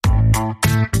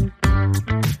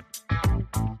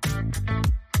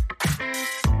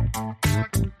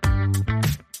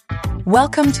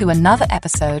Welcome to another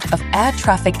episode of Air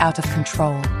Traffic Out of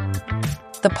Control,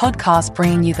 the podcast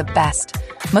bringing you the best,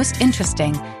 most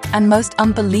interesting, and most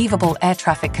unbelievable air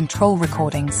traffic control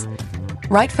recordings,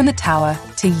 right from the tower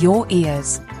to your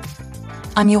ears.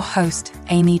 I'm your host,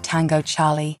 Amy Tango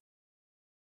Charlie.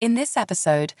 In this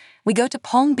episode, we go to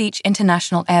Palm Beach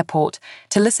International Airport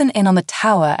to listen in on the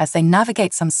tower as they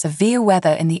navigate some severe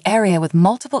weather in the area with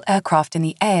multiple aircraft in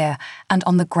the air and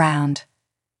on the ground.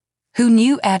 Who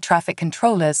knew air traffic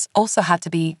controllers also had to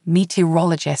be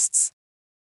meteorologists?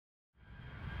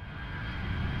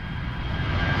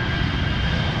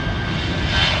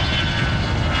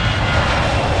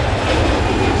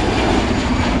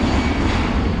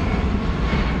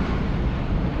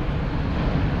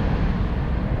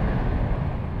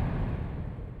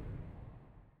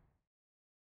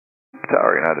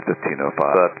 Tower United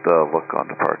 1505. That look on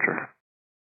departure.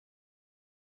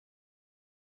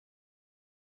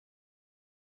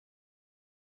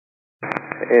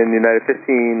 In United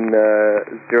 1505,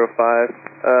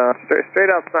 straight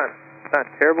out's not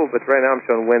terrible, but right now I'm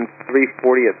showing winds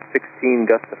 340 at 16,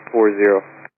 gust to 40.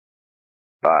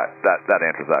 Alright, that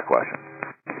answers that question.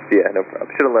 Yeah, no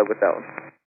problem. Should have led with that one.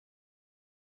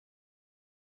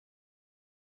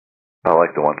 I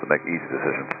like the ones that make easy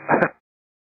decisions.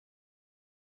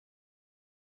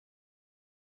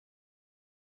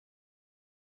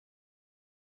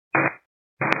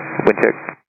 Wind check.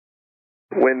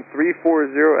 Wind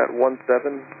 340 at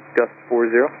 17, gust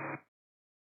 40.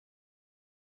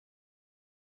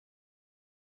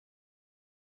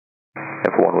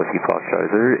 F1 Whiskey Foxtrot,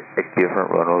 is there a different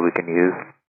runway we can use?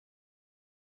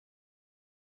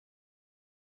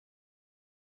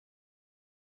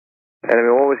 And I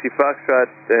mean, 1 Whiskey Foxtrot,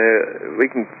 we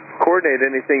can coordinate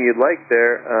anything you'd like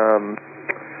there.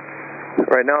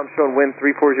 Right now I'm showing wind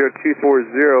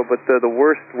 340-240, but the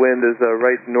worst wind is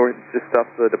right north, just off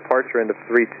the departure end of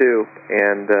 32,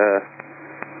 and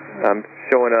I'm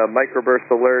showing a microburst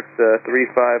alert,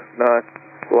 35 knots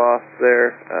loss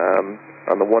there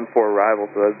on the 1-4 arrival,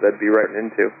 so that'd be right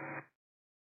into.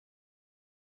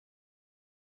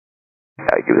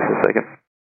 Give us a second.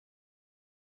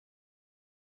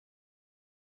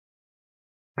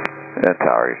 And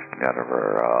Tower United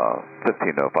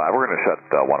 1505. We're going to shut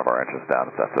one of our engines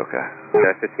down if that's okay.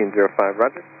 Yeah, 1505,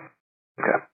 roger.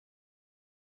 Okay.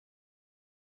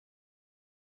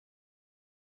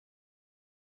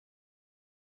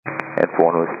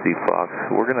 F1 Whiskey Fox,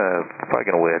 we're probably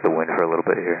gonna wait at the wind for a little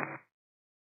bit here.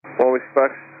 1 Whiskey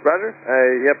Fox, roger.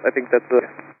 Yep, I think that's it.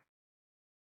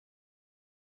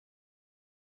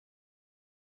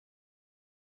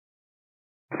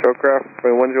 Stroke-craft,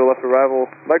 10 left arrival,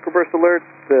 microburst alert,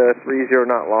 30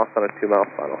 knot loss on a 2-mile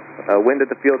final. Wind at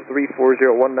the field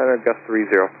 340-19, gust 30.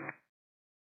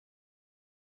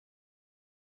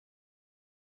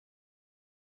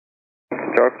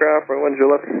 Stroke-craft, 10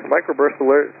 left, microburst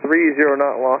alert, 30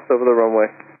 knot loss over the runway.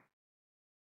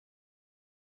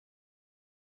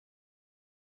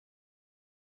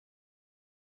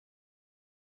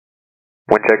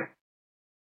 Wind check.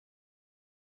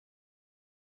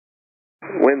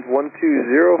 Winds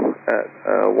 120 at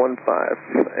 15,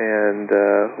 and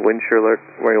wind shear alert,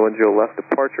 10 left,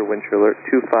 departure wind shear alert,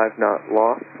 25 knot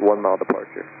loss, 1 mile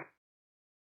departure.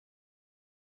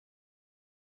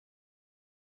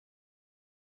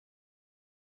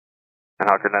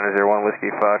 Hawker 901 Whiskey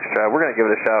Foxtrot, we're going to give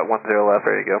it a shot, 10 left,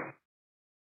 ready to go.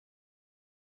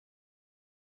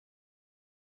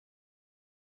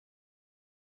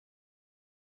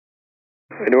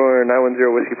 Anywhere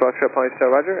 910 Whiskey Foxtrot, Pony Star,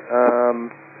 roger.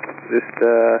 Just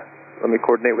let me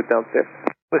coordinate with downstairs.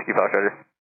 Whiskey Fox, roger.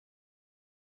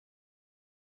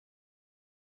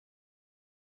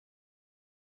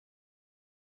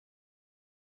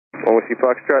 One Whiskey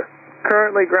Foxtrot.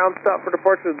 Currently ground stop for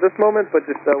departure at this moment, but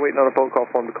just waiting on a phone call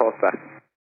for him to call us back.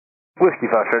 Whiskey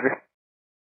Fox, roger.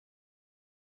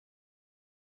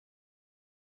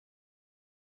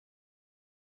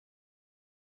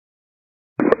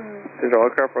 Digital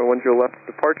aircraft, 10 left,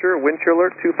 departure, wind shear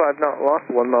alert, 25 knot loss,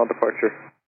 1 mile departure.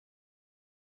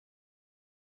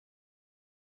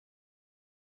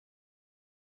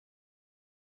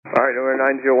 Alright, number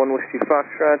 901 Whiskey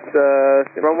Foxtrot,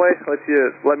 runway,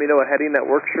 let me know a heading that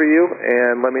works for you,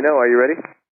 and let me know, are you ready?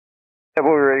 Yeah,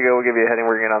 we'll be ready to go, we'll give you a heading,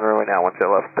 we're getting on the runway now, 10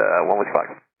 left, 1 Whiskey Fox.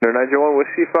 Number 901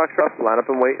 Whiskey Foxtrot, line up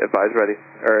and wait, advise ready,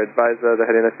 or advise the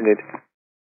heading that you need.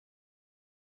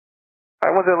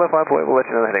 Alright, 10 left, line up and wait, we'll let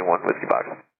you know the heading, 1 Whiskey Fox.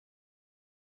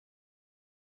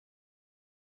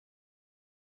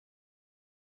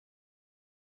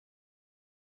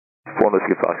 1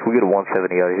 Whiskey Fox, we get a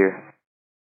 170 out of here.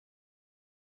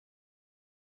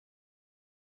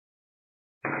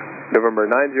 November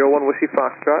 901 Whiskey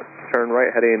Foxtrot, turn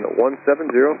right heading 170,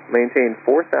 maintain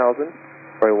 4,000,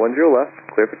 runway 10 left,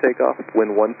 clear for takeoff,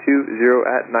 wind 120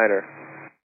 at Niner.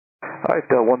 Alright,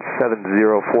 170,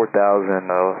 4,000,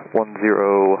 10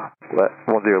 left,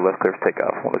 clear for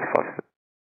takeoff, 1 Whiskey Foxtrot.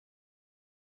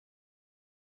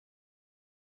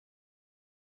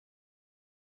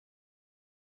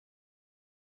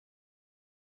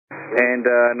 And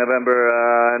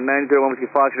November 901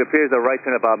 Whiskey Fox, it appears the right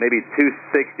turn about maybe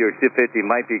 260 or 250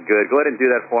 might be good. Go ahead and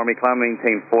do that for me. Climb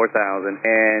maintain 4,000.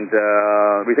 And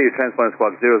reset your transponder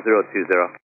squawk 0020.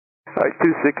 Alright,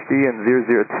 260 and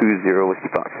 0020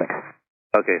 Whiskey Fox, thanks.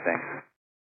 Okay, thanks.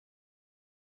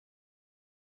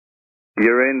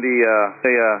 You're in the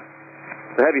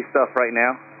heavy stuff right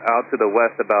now. Out to the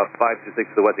west, about 5 to 6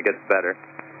 to the west, it gets better.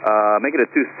 Make it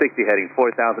a 260 heading,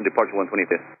 4,000, departure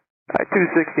 125th. Alright,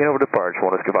 260 over departure,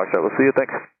 1 Whiskey Foxtrot. We'll see you,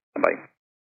 thanks. Bye.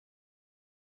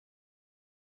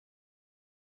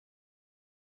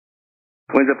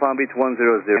 Winds of Palm Beach 100,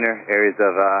 areas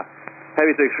of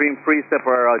heavy to extreme precip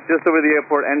are just over the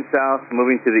airport and south,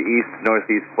 moving to the east,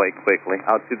 northeast quite quickly.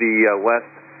 Out to the west,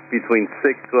 between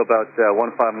 6 to about 15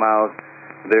 miles,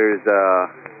 there's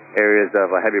areas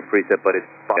of heavy precip, but it's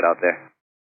fog out there.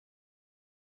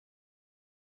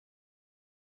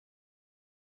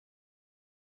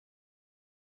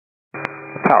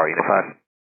 Tower, Unit 5.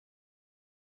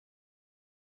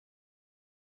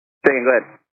 Second, go ahead.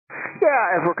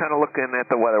 Yeah, as we're kind of looking at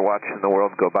the weather, watching the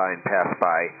world go by and pass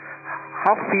by,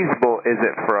 how feasible is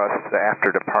it for us to,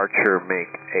 after departure,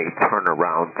 make a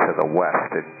turnaround to the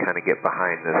west and kind of get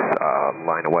behind this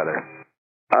line of weather?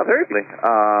 Very easily.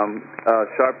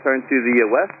 Sharp turn to the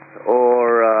west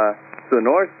or to the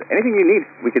north. Anything you need,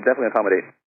 we could definitely accommodate.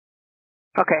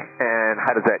 Okay. And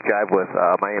how does that jive with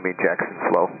Miami Jackson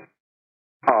flow?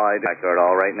 Oh, I don't factor at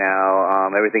all right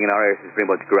now. Everything in our area is pretty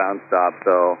much ground stop,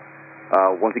 so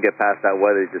once you get past that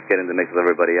weather, you just get in the mix with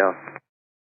everybody else.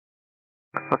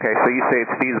 Okay, so you say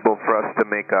it's feasible for us to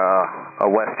make a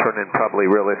west turn and probably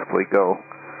realistically go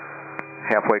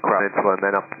halfway across the peninsula and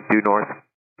then up due north?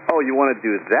 Oh, you want to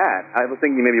do that? I was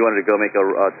thinking maybe you wanted to go make a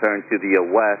turn to the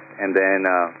west and then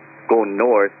go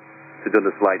north to do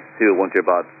the slides too once you're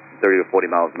about 30 to 40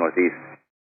 miles northeast.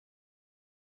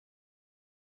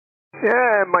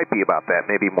 Yeah, it might be about that.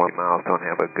 Maybe more miles don't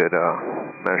have a good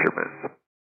measurement.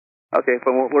 Okay,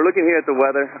 from what we're looking here at the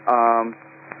weather,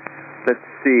 let's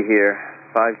see here.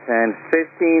 5, 10,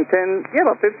 15, 10, yeah,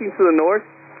 about 15 to the north.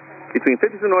 Between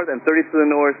 50 to the north and 30 to the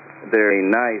north, there's a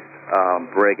nice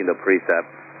break in the precip.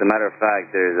 As a matter of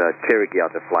fact, there's a Cherokee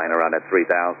out there flying around at 3,000.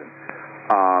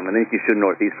 And then you can shoot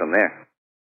northeast from there.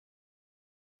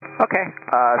 Okay,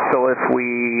 so if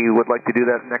we would like to do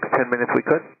that next 10 minutes, we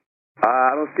could?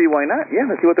 I don't see why not. Yeah,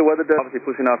 let's see what the weather does. Obviously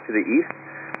pushing off to the east.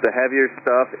 The heavier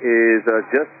stuff is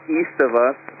just east of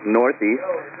us, northeast.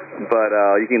 But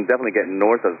you can definitely get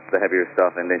north of the heavier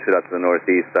stuff and then shoot out to the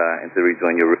northeast and to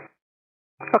rejoin your route.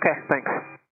 Okay, thanks.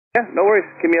 Yeah, no worries.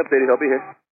 Keep me updated. I'll be here.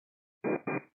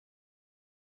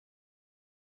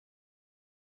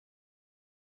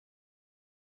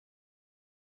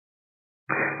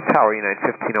 Tower United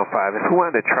 1505. If we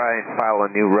wanted to try and file a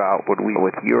new route, would we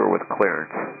with you or with clearance?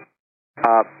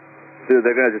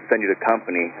 They're going to just send you to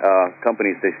company.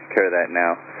 Companies take care of that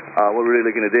now. What are we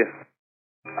really going to do?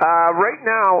 Right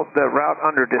now, the route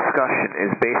under discussion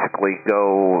is basically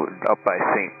go up by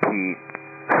St. Pete,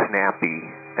 Snappy,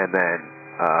 and then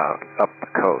up the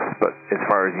coast. But as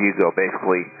far as you go,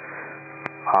 basically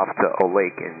off to O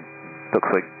Lake and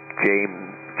looks like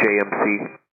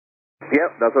JMC. Yep,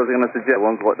 that's what I was going to suggest.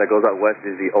 One that goes out west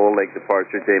is the Old Lake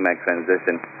departure, JMAC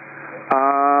transition.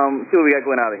 See what we got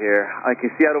going out of here. I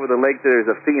can see out over the lake there's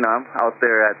a Phenom out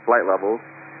there at flight levels,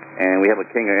 and we have a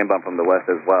Kinger inbound from the west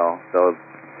as well. So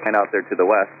head out there to the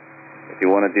west. If you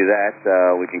want to do that,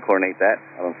 we can coordinate that.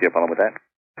 I don't see a problem with that.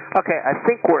 Okay, I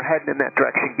think we're heading in that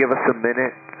direction. Give us a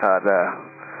minute to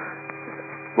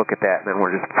look at that, and then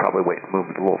we're just probably waiting to move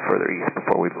it a little further east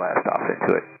before we blast off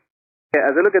into it. Yeah,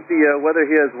 as I look at the weather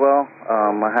here as well,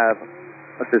 I have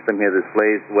a system here that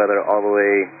displays weather all the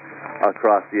way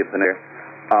across the peninsula.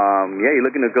 Yeah, you're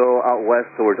looking to go out west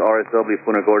towards RSW,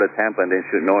 Punta Gorda, Tampa, and then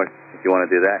shoot north if you want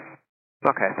to do that.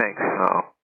 Okay, thanks.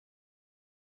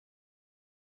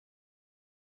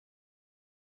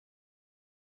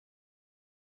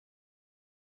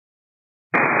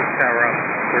 Tower up,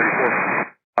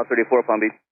 34. Out 34, Palm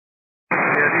Beach.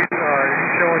 Yeah,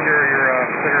 showing your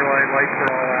center line lights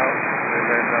are all out, and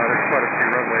then there's quite a few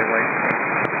runway lights.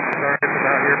 Sorry, it's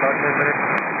about here about 10 minutes.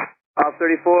 Out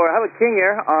 34, I have a King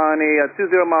Air on a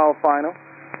 20-mile final,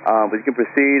 but you can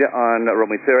proceed on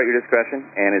runway 2 at your discretion,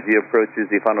 and as you approach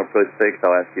the final approach 6,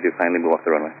 I'll ask you to kindly move off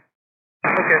the runway.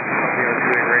 Okay, I'll be on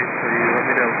doing rate, so you let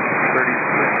me know.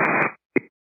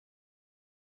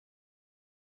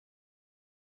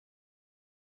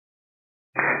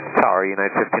 30. Tower,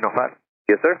 United 1505.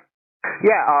 Yes, sir.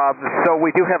 Yeah, so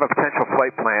we do have a potential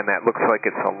flight plan that looks like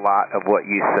it's a lot of what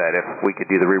you said. If we could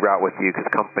do the reroute with you, because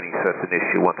company says it's an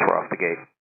issue once we're off the gate.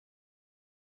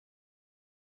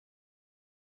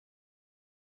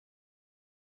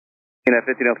 United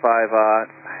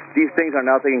 1505, these things are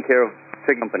now taken care of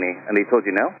by the company, and they told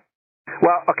you no?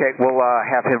 Well, okay, we'll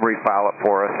have him refile it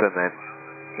for us, and then,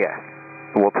 yeah,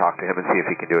 we'll talk to him and see if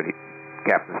he can do it.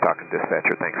 Captain's talking to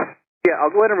dispatcher, thanks. Yeah, I'll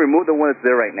go ahead and remove the one that's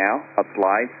there right now. I'll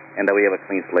slide, and that way you have a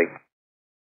clean slate.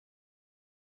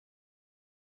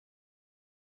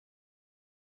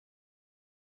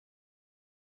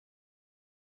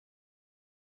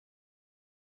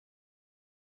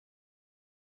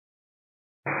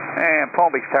 And Palm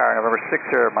Beach Tower, November 6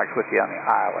 here, Mike's with you on the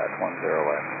ILS 10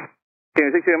 left. Okay,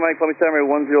 6 here, Mike, Palm Beach Tower,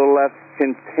 10 left,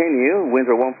 continue. Winds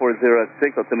are 140 at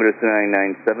 6, altimeter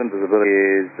 2997, visibility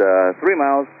is 3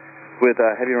 miles with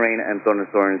heavy rain and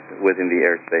thunderstorms within the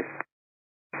airspace.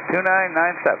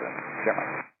 2997,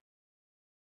 German.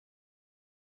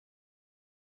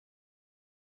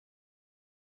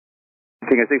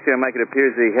 King of 6 here, Mike, it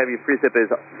appears the heavy precip is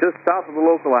just south of the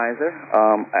localizer.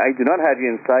 I do not have you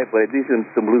in sight, but I do see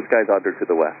some blue skies out there to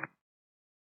the west.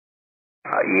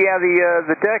 Yeah,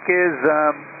 the deck is,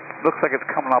 looks like it's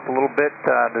coming up a little bit.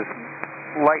 There's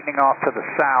lightning off to the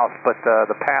south, but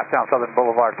the path down Southern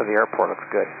Boulevard to the airport looks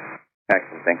good.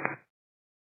 Excellent, thanks.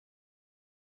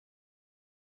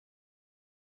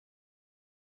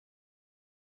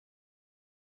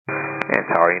 And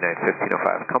Tower United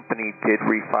 1505, company did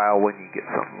refile. When you get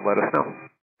something, let us know.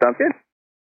 Sounds good.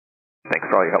 Thanks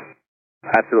for all your help.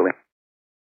 Absolutely.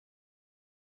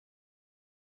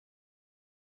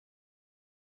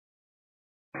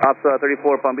 Ops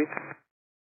 34, Palm Beach.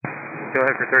 Go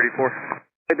ahead for 34.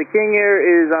 The King Air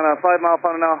is on a 5 mile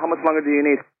per hour now. How much longer do you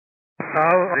need?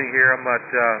 I'll be here.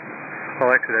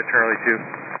 I'll exit at Charlie 2.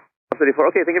 34.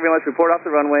 Okay, thank you very much. Report off the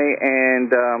runway.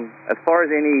 And as far as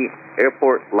any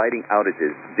airport lighting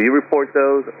outages, do you report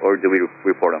those or do we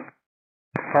report them?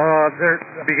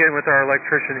 Beginning with our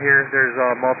electrician here, there's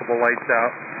multiple lights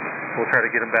out. We'll try to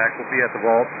get them back. We'll be at the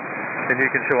vault. And you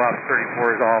can show off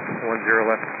 34 is off, 10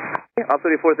 left. Okay, off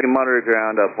 34 is monitor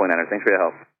ground, point enter. Thanks for your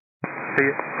help. See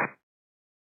you.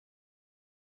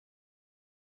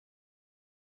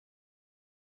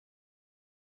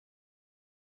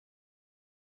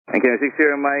 And can I 60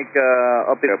 Mike,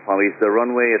 update our police. The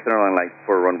runway center line lights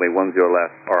for runway 10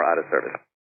 left are out of service.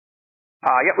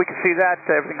 Yep, we can see that.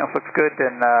 Everything else looks good.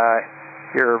 And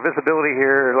your visibility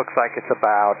here looks like it's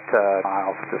about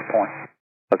miles at this point.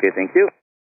 Okay, thank you.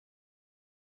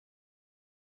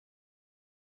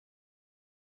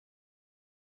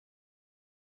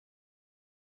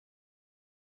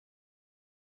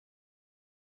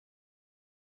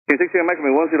 Can you 60 Mike, 10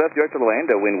 left, direct to the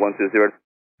land, wind 120.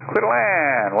 Clear to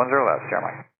land, 10 left,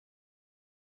 Jeremiah.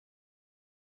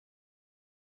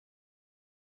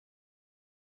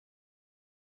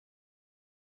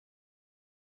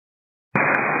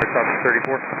 Stop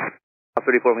 34. Off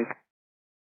 34, please.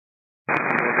 You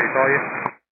want me to call you?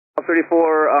 Off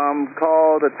 34,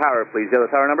 call the tower, please. You have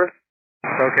the tower number?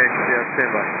 Okay, yeah,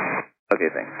 stand by. Okay,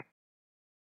 thanks.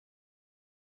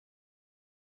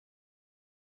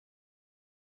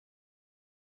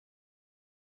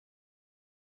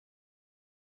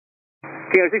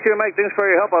 King 60 Mike, thanks for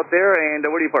your help out there, and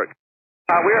where do you park?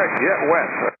 We are at Jet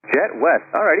West. Jet West.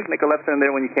 Alrighty, make a left turn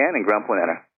there when you can, and ground point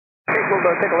enter. Okay, we'll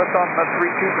take a left on 32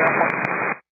 ground point.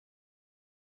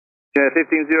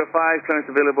 1505, clearance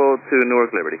available to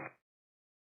Newark Liberty.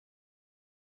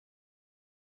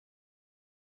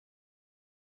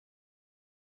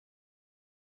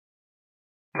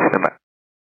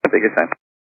 Take your time.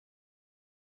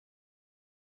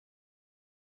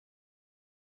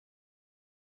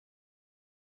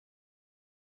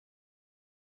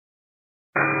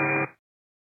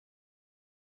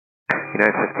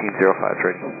 United 1505 is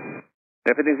ready.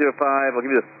 1505, I'll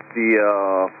give you the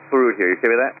full route here. You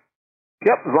okay with that?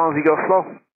 Yep, as long as you go slow.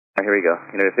 Alright, here we go.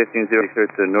 United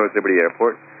 1505 to Newark Liberty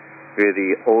Airport. Via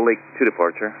the Old Lake 2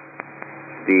 departure.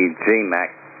 The JMAX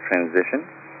transition.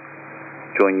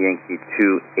 Join Yankee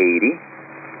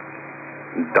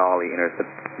 280. Dolly intercept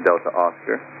Delta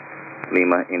Oscar.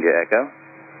 Lima India Echo.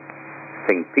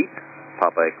 St. Pete,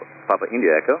 Papa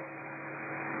India Echo.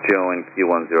 Join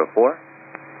Q104.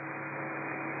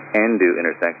 Endu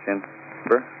intersection,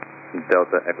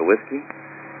 Delta Echo Whiskey,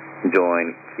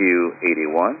 join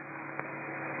Q81.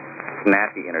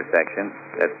 Snappy intersection,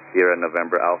 that's Sierra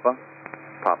November Alpha,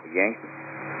 Papa Yankee.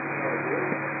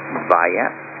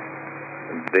 VIAP,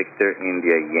 Victor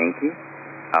India Yankee,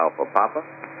 Alpha Papa,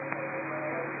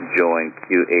 join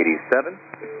Q87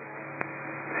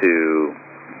 to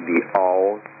the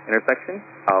All intersection,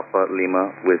 Alpha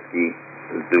Lima Whiskey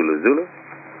Zulu Zulu,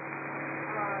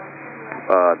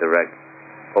 direct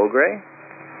Ogre,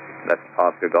 that's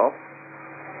Oscar Golf,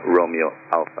 Romeo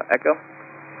Alpha Echo,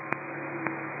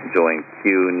 join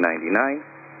Q99,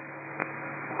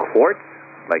 Quartz,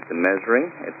 like the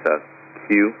measuring, it's a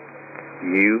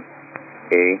Q-U-A-R-T,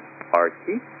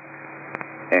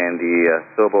 and the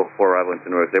Sobo 4 arrival into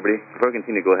Newark Liberty. Before we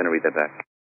continue, go ahead and read that back.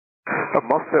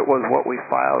 Most of it was what we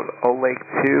filed, Olake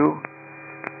 2,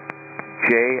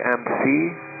 JMC,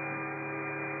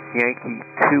 Yankee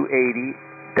 280,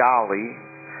 Dolly,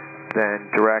 then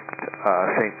direct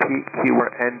St. Pete,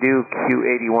 Q-Endu,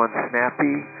 Q81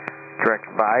 Snappy, direct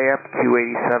Viap,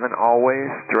 Q87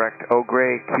 Always, direct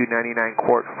Ogre, Q99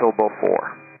 Quart, Sobo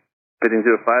 4.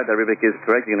 1505, that Rubik is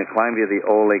correct. You're going to climb via the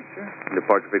Old Lake.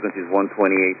 Departure frequency is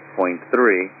 128.3,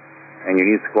 and your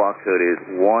new squawk code is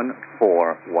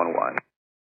 1411.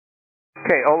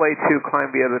 Okay, Olay 2, climb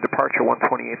via the departure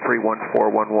 128.31411.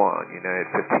 United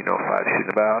 1505, shooting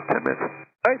about 10 minutes.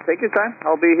 All right, take your time.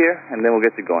 I'll be here, and then we'll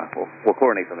get you going. We'll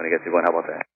coordinate something to get you going. How about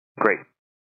that? Great.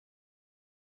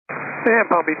 And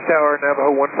Palm Beach Tower,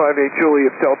 Navajo 158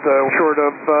 Juliet Delta, short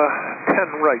of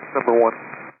 10 right, number 1.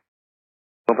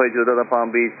 158 Juliet Delta, Palm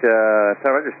Beach,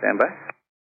 Tower, Roger, stand by.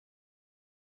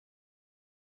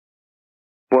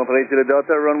 158 Juliet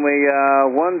Delta, runway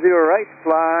 10 right,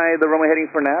 fly the runway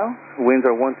heading for now. Winds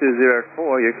are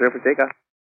 1204, you're clear for takeoff.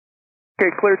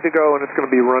 Okay, cleared to go, and it's going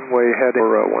to be runway heading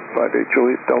for 158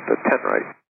 Juliet Delta, 10 right.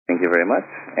 Thank you very much.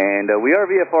 And we are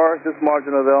VFR, just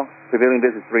marginal though. Prevailing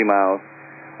distance 3 miles.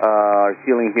 Our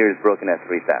ceiling here is broken at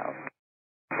 3,000.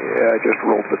 Yeah, I just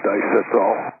rolled the dice, that's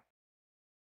all.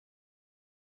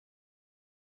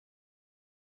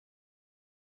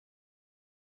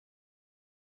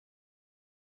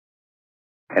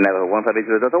 And now 158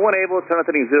 Juliet Delta 1 able, turn on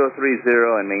setting 030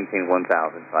 and maintain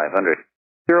 1,500.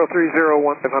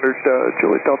 030-1500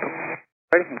 Juliet Delta.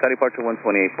 Ready, and departure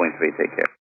 128.3, take care.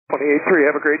 28.3,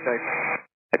 have a great night.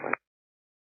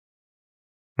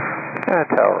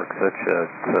 Tower, such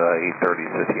as 830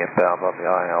 inbound on the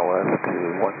ILS to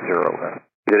 10 left.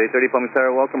 Good 830 Palm Beach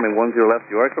Tower, welcome, and 10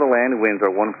 left. You are to the land, winds are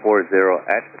 140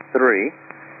 at 3,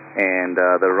 and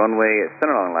the runway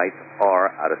center line lights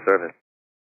are out of service.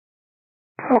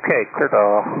 Okay, clear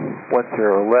to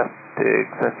 10 left,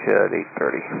 such at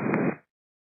 830.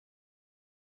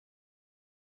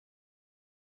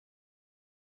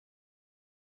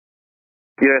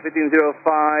 You're at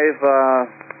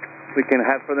 1505. We can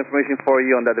have further information for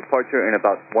you on that departure in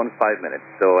about 5 minutes.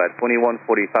 So at 21:45,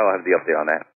 I'll have the update on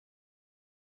that.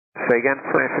 Say again,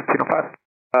 for 1505?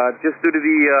 Just due to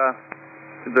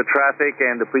the traffic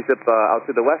and the precip out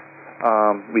to the west,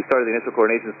 we started the initial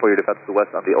coordinations for your departure to the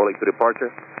west on the Olake 2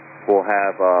 departure. We'll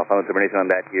have final determination on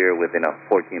that here within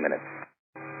 14 minutes.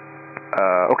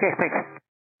 Okay, thanks.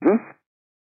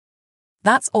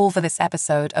 That's all for this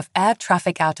episode of Air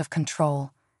Traffic Out of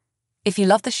Control. If you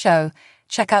love the show,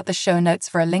 check out the show notes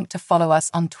for a link to follow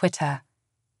us on Twitter.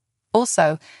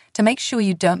 Also, to make sure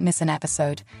you don't miss an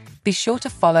episode, be sure to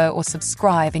follow or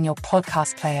subscribe in your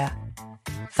podcast player.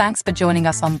 Thanks for joining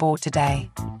us on board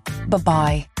today.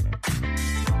 Bye-bye.